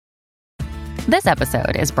This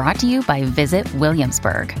episode is brought to you by Visit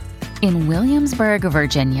Williamsburg. In Williamsburg,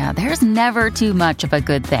 Virginia, there's never too much of a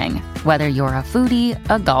good thing. Whether you're a foodie,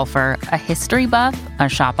 a golfer, a history buff, a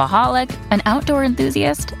shopaholic, an outdoor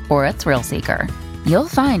enthusiast, or a thrill seeker, you'll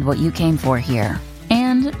find what you came for here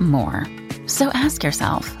and more. So ask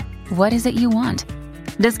yourself, what is it you want?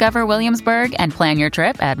 Discover Williamsburg and plan your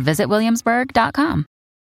trip at visitwilliamsburg.com.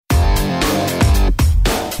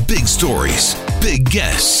 Big stories, big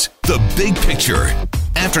guests, the big picture.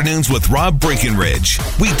 Afternoons with Rob Breckenridge.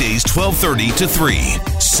 Weekdays 12:30 to 3,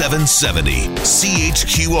 770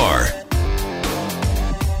 CHQR.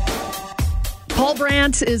 Paul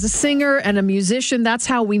Brandt is a singer and a musician. That's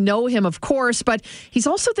how we know him, of course, but he's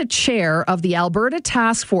also the chair of the Alberta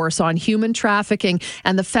Task Force on Human Trafficking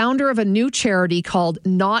and the founder of a new charity called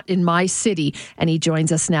Not in My City. And he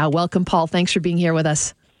joins us now. Welcome, Paul. Thanks for being here with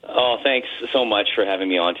us. Oh, thanks so much for having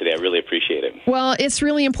me on today. I really appreciate it. Well, it's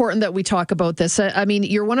really important that we talk about this. I mean,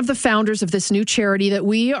 you're one of the founders of this new charity that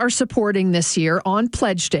we are supporting this year on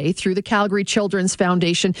Pledge Day through the Calgary Children's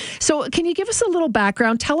Foundation. So can you give us a little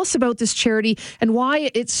background? Tell us about this charity and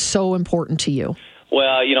why it's so important to you. Well,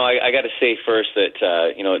 I got to say first that,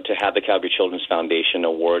 to have the Calgary Children's Foundation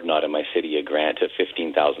award Not in My City a grant of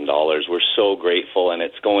 $15,000, we're so grateful, and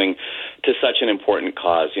it's going to such an important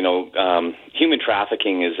cause. Human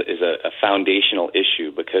trafficking is a foundational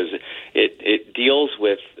issue because it deals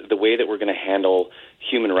with the way that we're going to handle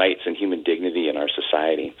human rights and human dignity in our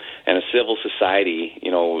society. And a civil society,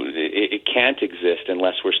 it can't exist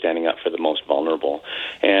unless we're standing up for the most vulnerable.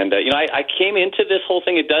 And, I came into this whole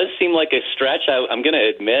thing. It does seem like a stretch. I'm going to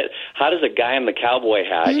admit, how does a guy in the cowboy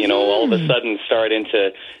hat, all of a sudden start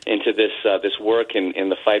into this work in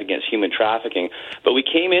the fight against human trafficking? But we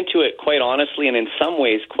came into it quite honestly, and in some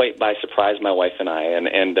ways quite by surprise, my wife and I.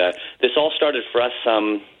 And this all started for us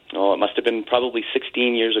it must have been probably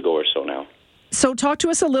 16 years ago or so now. So talk to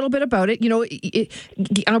us a little bit about it.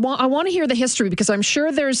 I want to hear the history because I'm sure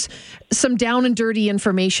there's some down and dirty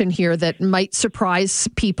information here that might surprise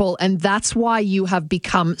people, and that's why you have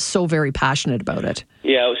become so very passionate about it.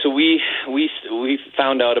 Yeah, so we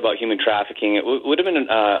found out about human trafficking. It would have been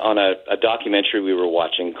on a documentary we were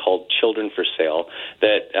watching called Children for Sale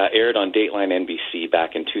that aired on Dateline NBC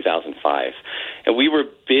back in 2005. And we were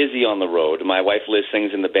busy on the road. My wife Liz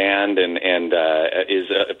sings in the band and is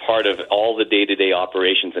a part of all the day-to-day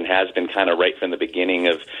operations and has been kind of right from the beginning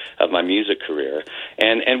of my music career.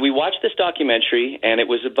 And we watched this documentary, and it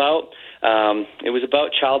was about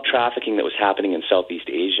child trafficking that was happening in Southeast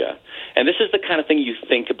Asia. And this is the kind of thing you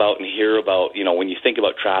think about and hear about, when you think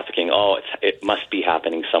about trafficking, it must be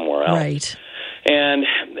happening somewhere else. Right. And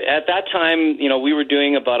at that time, we were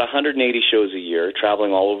doing about 180 shows a year,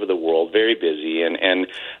 traveling all over the world, very busy. And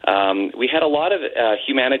we had a lot of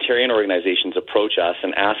humanitarian organizations approach us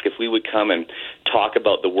and ask if we would come and talk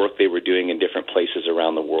about the work they were doing in different places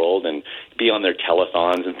around the world and be on their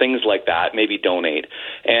telethons and things like that, maybe donate.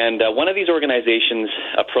 And one of these organizations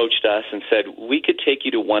approached us and said, we could take you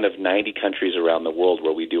to one of 90 countries around the world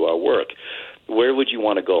where we do our work. Where would you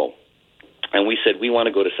want to go? And we said, we want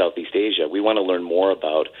to go to Southeast Asia. We want to learn more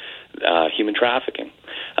about human trafficking.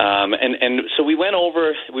 And so we went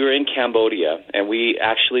over, we were in Cambodia, and we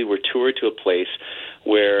actually were toured to a place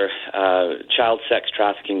where child sex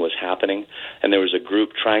trafficking was happening, and there was a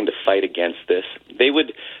group trying to fight against this.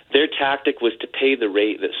 Their tactic was to pay the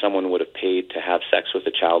rate that someone would have paid to have sex with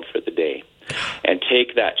a child for the day and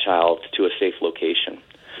take that child to a safe location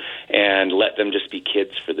and let them just be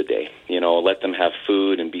kids for the day, let them have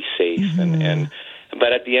food and be safe. Mm-hmm.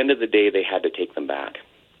 But at the end of the day, they had to take them back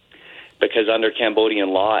because under Cambodian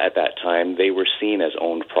law at that time, they were seen as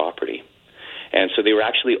owned property. And so they were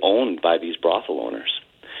actually owned by these brothel owners.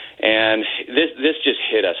 And this just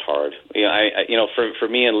hit us hard. For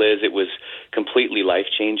me and Liz, it was completely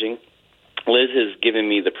life-changing. Liz has given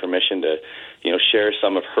me the permission to, share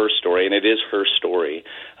some of her story, and it is her story,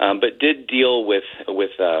 but did deal with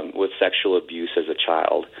sexual abuse as a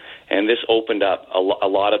child, and this opened up a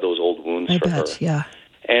lot of those old wounds for her. Yeah.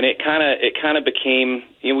 And it kind of became,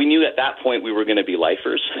 we knew at that point we were going to be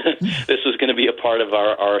lifers. This was going to be a part of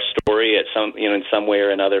our story in some way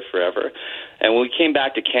or another forever. And when we came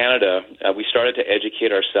back to Canada, we started to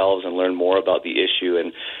educate ourselves and learn more about the issue.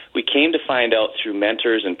 And we came to find out through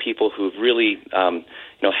mentors and people who've really,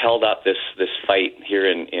 held up this fight here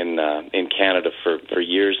in Canada for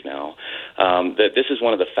years now, that this is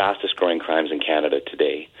one of the fastest growing crimes in Canada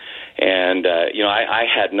today. And, I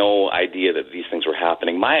had no idea that these things were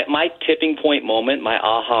happening. My tipping point moment, my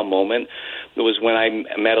aha moment, was when I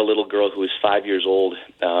met a little girl who was 5 years old,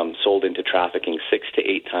 sold into trafficking 6 to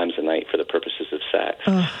 8 times a night for the purposes of sex.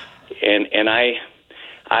 And I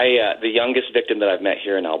The youngest victim that I've met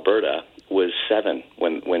here in Alberta was 7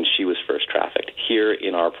 when she was first trafficked here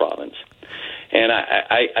in our province. And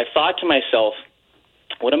I thought to myself,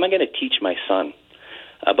 what am I going to teach my son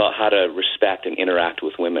about how to respect and interact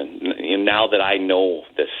with women now that I know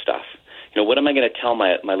this stuff? What am I going to tell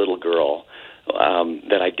my little girl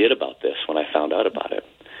that I did about this when I found out about it?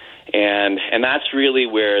 And that's really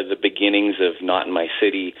where the beginnings of Not in My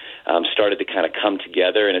City started to kind of come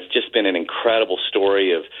together. And it's just been an incredible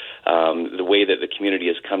story of the way that the community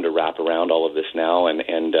has come to wrap around all of this now. And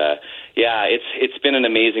it's been an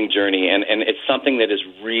amazing journey. And it's something that is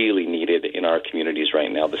really needed in our communities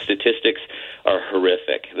right now. The statistics are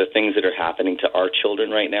horrific. The things that are happening to our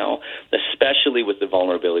children right now, especially with the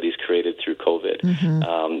vulnerabilities created through COVID,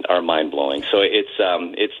 are mind-blowing. So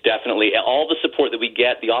it's definitely all the support that we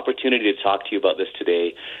get, the opportunity to talk to you about this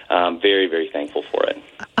today. Very, very thankful for it.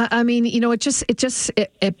 I mean,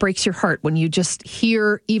 it breaks your heart when you just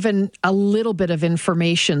hear even a little bit of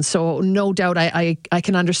information. So no doubt I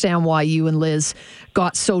can understand why you and Liz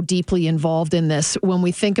got so deeply involved in this. When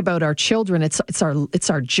we think about our children, it's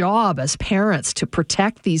our job as parents to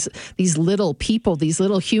protect these little people, these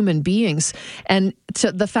little human beings. And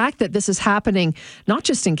to the fact that this is happening not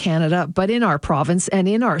just in Canada, but in our province and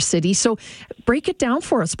in our city. So break it down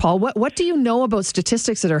for us, Paul. What do you know about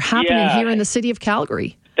statistics that are happening here in the city of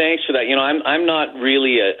Calgary? Thanks for that. I'm not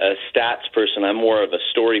really a stats person. I'm more of a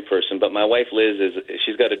story person. But my wife Liz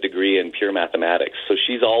she's got a degree in pure mathematics, so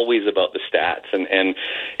she's always about the stats. And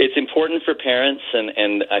it's important for parents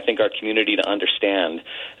and I think our community to understand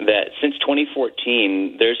that since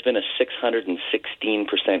 2014, there's been a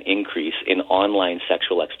 616% increase in online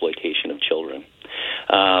sexual exploitation of children.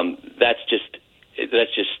 That's just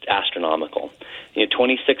astronomical.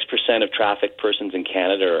 26% of trafficked persons in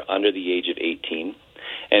Canada are under the age of 18.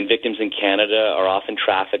 And victims in Canada are often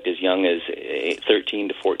trafficked as young as 13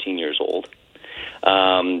 to 14 years old.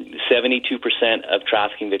 72% of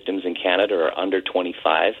trafficking victims in Canada are under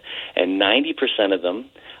 25, and 90% of them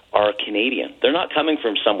are Canadian. They're not coming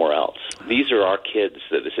from somewhere else. These are our kids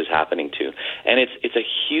that this is happening to. And it's a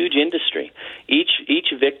huge industry.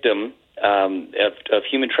 Each victim of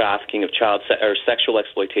human trafficking, of child or sexual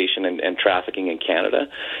exploitation and trafficking in Canada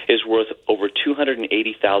is worth over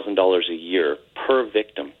 $280,000 a year per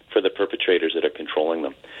victim for the perpetrators that are controlling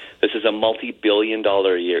them. This is a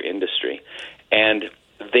multi-billion-dollar-a-year industry, and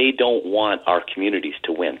they don't want our communities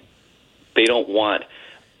to win. They don't want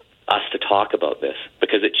us to talk about this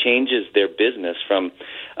because it changes their business from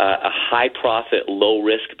a high-profit,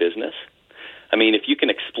 low-risk business. I mean, if you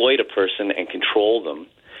can exploit a person and control them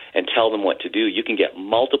and tell them what to do, you can get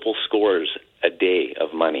multiple scores a day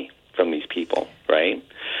of money from these people, right?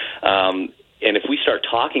 And if we start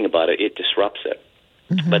talking about it, it disrupts it.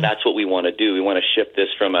 But that's what we want to do. We want to shift this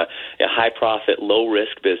from a high-profit,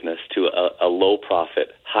 low-risk business to a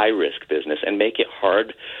low-profit, high-risk business and make it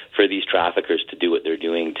hard for these traffickers to do what they're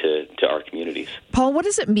doing to our communities. Paul, what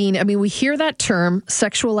does it mean? I mean, we hear that term,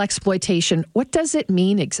 sexual exploitation. What does it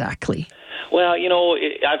mean exactly? Well,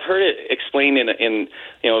 I've heard it explained in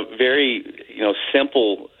very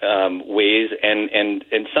simple ways, and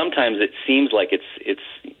sometimes it seems like it's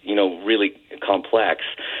really complex.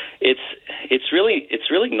 It's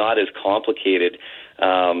really not as complicated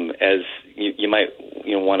as you might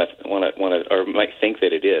want to or might think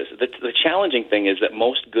that it is. The challenging thing is that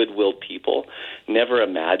most good-willed people never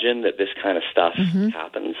imagine that this kind of stuff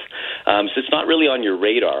happens. So it's not really on your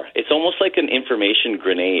radar. It's almost like an information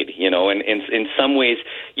grenade, and in some ways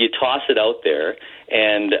you toss it out there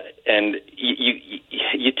and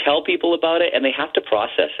you tell people about it and they have to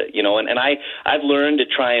process it, and I've learned to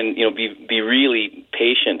try and be really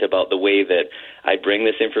patient about the way that I bring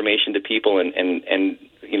this information to people and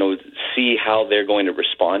see how they're going to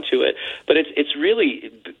respond to it. But it's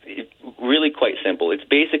really quite simple. It's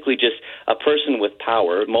basically just a person with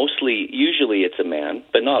power, usually it's a man,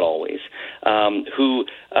 but not always, who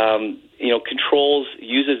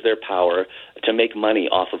uses their power to make money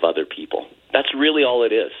off of other people. That's really all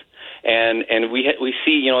it is. And we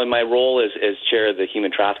see, in my role as chair of the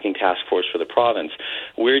Human Trafficking Task Force for the province,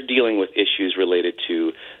 we're dealing with issues related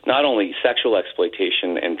to not only sexual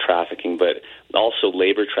exploitation and trafficking, but also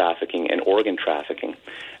labor trafficking and organ trafficking.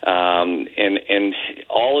 And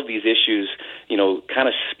all of these issues, kind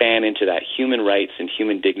of span into that human rights and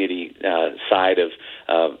human dignity side of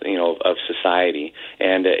society.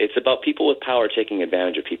 And it's about people with power taking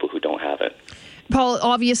advantage of people who don't have it. Paul,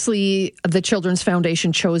 obviously the Children's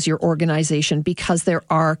Foundation chose your organization because there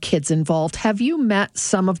are kids involved. Have you met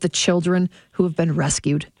some of the children who have been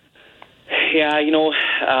rescued? Yeah,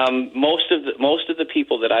 most of the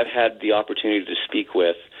people that I've had the opportunity to speak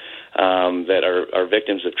with that are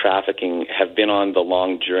victims of trafficking have been on the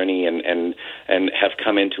long journey and have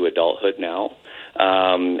come into adulthood now.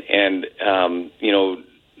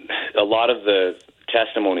 A lot of the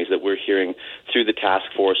testimonies that we're hearing through the task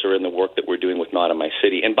force or in the work that we're doing with Not in My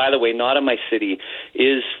City. And by the way, Not in My City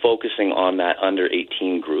is focusing on that under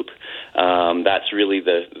 18 group. That's really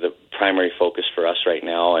the primary focus for us right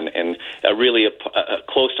now, and really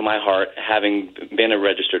close to my heart, having been a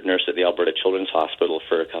registered nurse at the Alberta Children's Hospital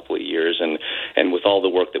for a couple of years, and with all the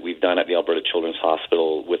work that we've done at the Alberta Children's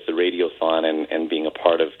Hospital with the Radiothon and being a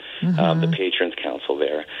part of the Patrons Council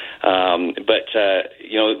there.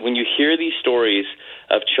 When you hear these stories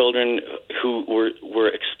of children who were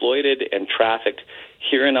exploited and trafficked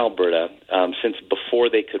here in Alberta since before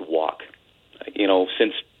they could walk,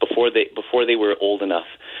 since before they were old enough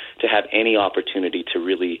to have any opportunity to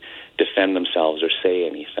really defend themselves or say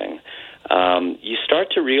anything, you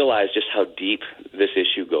start to realize just how deep this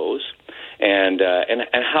issue goes, and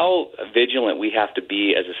how vigilant we have to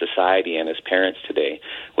be as a society and as parents today.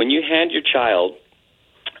 When you hand your child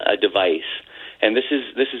a device, and this is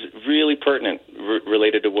really pertinent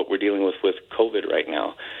related to what we're dealing with COVID right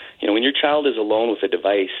now. When your child is alone with a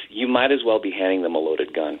device, you might as well be handing them a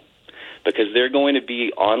loaded gun, because they're going to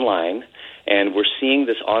be online, and we're seeing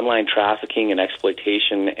this online trafficking and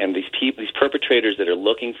exploitation, and these perpetrators that are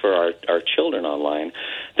looking for our children online,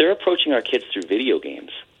 they're approaching our kids through video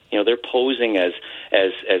games. They're posing as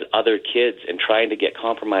other kids and trying to get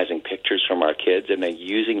compromising pictures from our kids, and then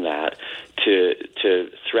using that to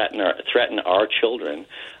threaten our children.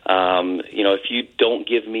 If you don't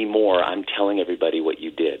give me more, I'm telling everybody what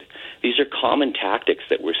you did. These are common tactics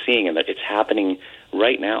that we're seeing, and that it's happening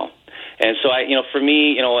right now. And so, for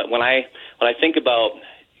me, when I think about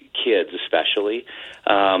kids especially,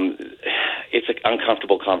 it's an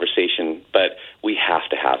uncomfortable conversation, but we have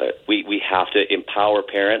to have it. We have to empower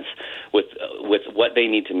parents with what they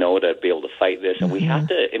need to know to be able to fight this, and we have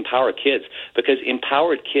to empower kids, because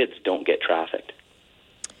empowered kids don't get trafficked.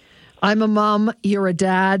 I'm a mom, you're a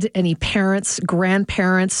dad, any parents,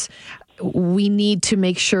 grandparents, we need to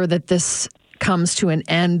make sure that this comes to an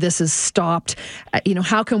end, this is stopped.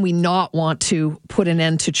 How can we not want to put an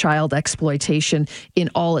end to child exploitation in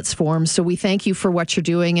all its forms? So we thank you for what you're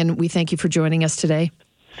doing, and we thank you for joining us today.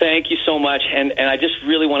 Thank you so much. And I just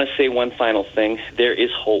really want to say one final thing. There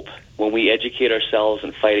is hope. When we educate ourselves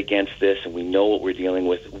and fight against this, and we know what we're dealing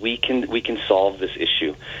with, we can solve this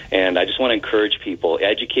issue. And I just want to encourage people,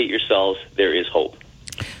 educate yourselves. There is hope.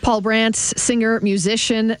 Paul Brandt, singer,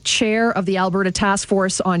 musician, chair of the Alberta Task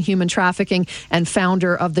Force on Human Trafficking, and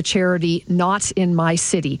founder of the charity Not in My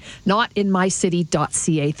City,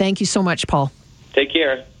 notinmycity.ca. Thank you so much, Paul. Take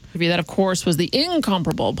care. That, of course, was the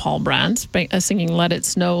incomparable Paul Brandt singing Let It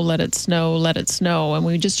Snow, Let It Snow, Let It Snow. And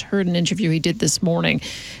we just heard an interview he did this morning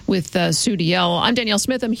with Sue DL. I'm Danielle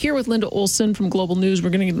Smith. I'm here with Linda Olson from Global News. We're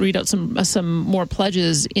going to read out some more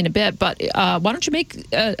pledges in a bit. But why don't you make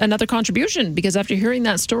another contribution? Because after hearing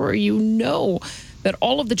that story, you know that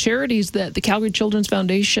all of the charities that the Calgary Children's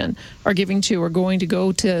Foundation are giving to are going to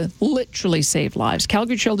go to literally save lives.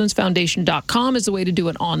 CalgaryChildren'sFoundation.com is the way to do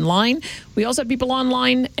it online. We also have people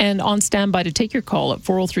online and on standby to take your call at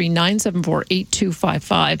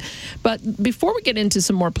 403-974-8255. But before we get into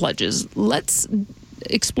some more pledges, let's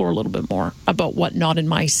explore a little bit more about what Not in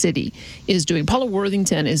My City is doing. Paula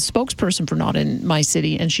Worthington is spokesperson for Not in My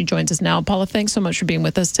City, and she joins us now. Paula, thanks so much for being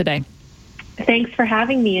with us today. Thanks for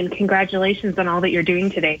having me, and congratulations on all that you're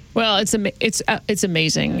doing today. Well, it's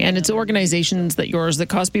amazing, and it's organizations that yours that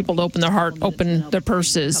cause people to open their heart, open their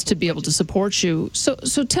purses to be able to support you. So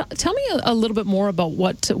tell me a little bit more about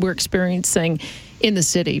what we're experiencing in the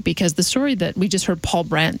city, because the story that we just heard Paul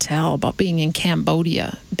Brandt tell about being in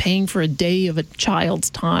Cambodia, paying for a day of a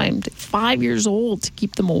child's time, 5 years old, to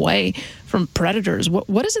keep them away from predators.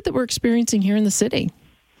 What is it that we're experiencing here in the city?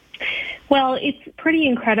 Well, it's pretty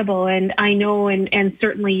incredible, and I know, and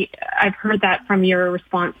certainly I've heard that from your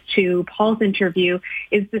response to Paul's interview,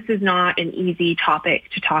 is this is not an easy topic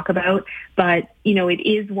to talk about, but, it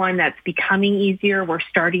is one that's becoming easier. We're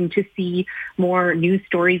starting to see more news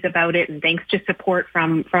stories about it, and thanks to support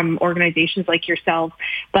from organizations like yourselves.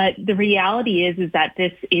 But the reality is that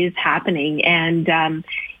this is happening, and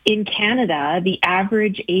in Canada, the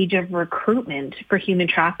average age of recruitment for human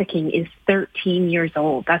trafficking is 13 years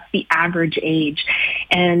old. That's the average age.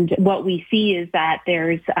 And what we see is that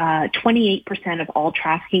there's 28% of all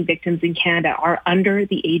trafficking victims in Canada are under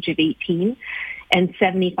the age of 18, and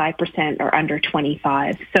 75% are under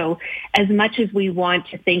 25. So as much as we want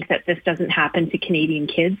to think that this doesn't happen to Canadian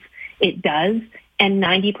kids, it does. and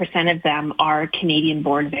 90% of them are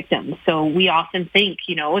Canadian-born victims. So we often think,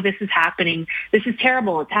 this is happening. This is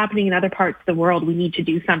terrible. It's happening in other parts of the world. We need to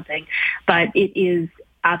do something. But it is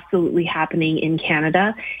absolutely happening in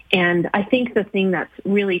Canada. And I think the thing that's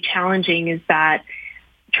really challenging is that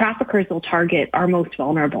traffickers will target our most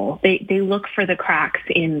vulnerable. They look for the cracks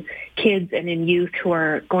in kids and in youth who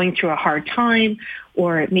are going through a hard time,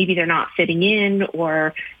 or maybe they're not fitting in,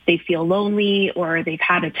 or they feel lonely, or they've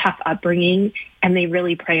had a tough upbringing, and they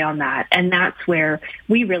really prey on that. And that's where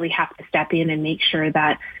we really have to step in and make sure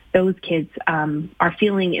that those kids are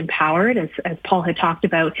feeling empowered, as Paul had talked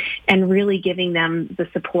about, and really giving them the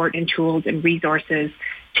support and tools and resources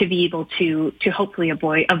to be able to hopefully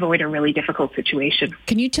avoid a really difficult situation.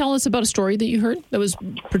 Can you tell us about a story that you heard that was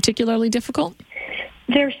particularly difficult?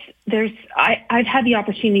 I've had the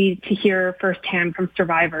opportunity to hear firsthand from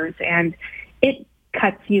survivors, and it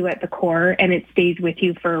cuts you at the core and it stays with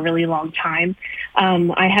you for a really long time.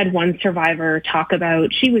 I had one survivor talk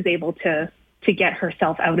about she was able to get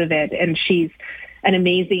herself out of it, and she's an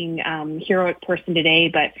amazing, heroic person today.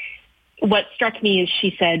 But what struck me is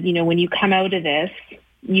she said, when you come out of this,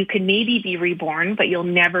 you can maybe be reborn, but you'll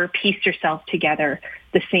never piece yourself together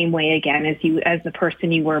the same way again as the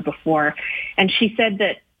person you were before. And she said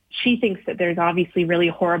that she thinks that there's obviously really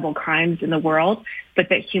horrible crimes in the world, but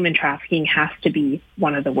that human trafficking has to be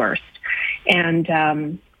one of the worst. And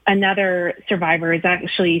another survivor is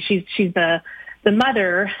actually, she's the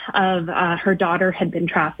mother of her daughter had been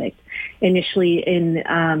trafficked initially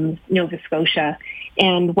in Nova Scotia.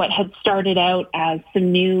 And what had started out as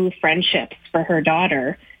some new friendships for her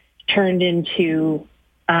daughter turned into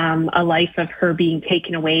a life of her being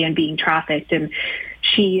taken away and being trafficked. And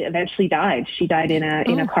she eventually died. She died in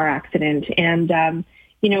a car accident. And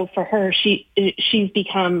for her, she's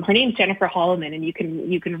become, her name's Jennifer Holloman, and you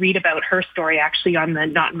can read about her story actually on the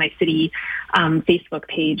Not in My City Facebook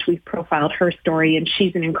page. We've profiled her story, and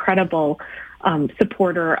she's an incredible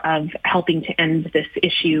supporter of helping to end this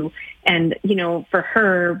issue. And, for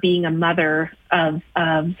her being a mother of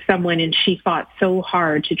someone, and she fought so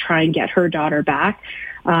hard to try and get her daughter back.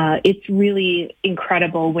 It's really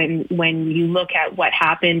incredible when you look at what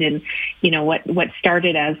happened and, what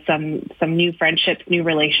started as some new friendships, new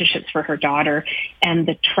relationships for her daughter, and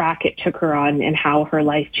the track it took her on and how her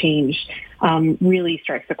life changed really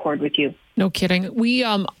strikes a chord with you. No kidding. We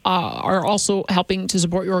are also helping to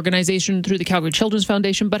support your organization through the Calgary Children's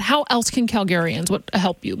Foundation, but how else can Calgarians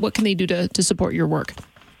help you? What can they do to support your work?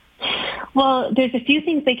 Well, there's a few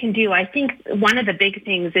things they can do. I think one of the big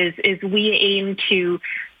things is we aim to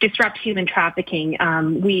disrupt human trafficking.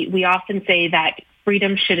 We often say that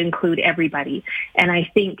freedom should include everybody. And I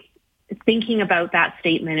think thinking about that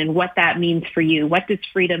statement and what that means for you, what does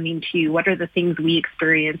freedom mean to you? What are the things we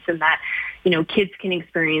experience and that, kids can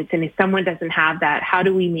experience? And if someone doesn't have that, how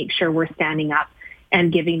do we make sure we're standing up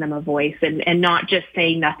and giving them a voice and not just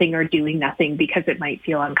saying nothing or doing nothing because it might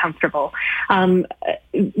feel uncomfortable.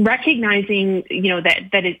 Recognizing,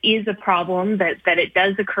 that it is a problem, that it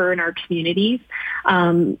does occur in our communities.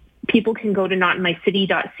 People can go to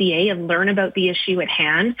notinmycity.ca and learn about the issue at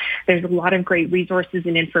hand. There's a lot of great resources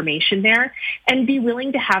and information there, and be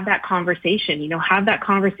willing to have that conversation. Have that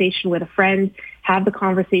conversation with a friend, have the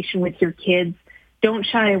conversation with your kids. Don't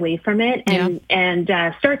shy away from it, and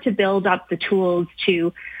start to build up the tools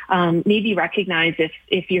to maybe recognize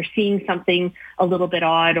if you're seeing something a little bit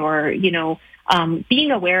odd, or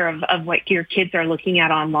being aware of what your kids are looking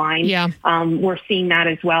at online. We're seeing that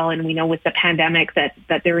as well, and we know with the pandemic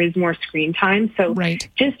that there is more screen time. So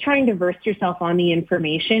just trying to verse yourself on the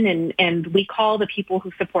information, and we call the people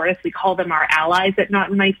who support us, we call them our allies at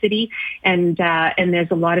Not in My City, and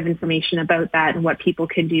there's a lot of information about that and what people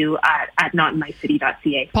can do at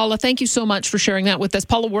notinmycity.ca. Paula, thank you so much for sharing that with us.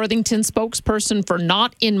 Paula Worthington, spokesperson for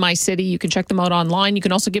Not in My City. You can check them out online. You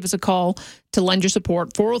can also give us a call to lend your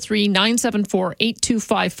support,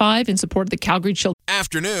 403-974-8255, in support of the Calgary Children.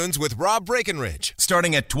 Afternoons with Rob Breckenridge,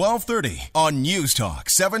 starting at 12:30 on News Talk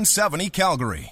 770 Calgary.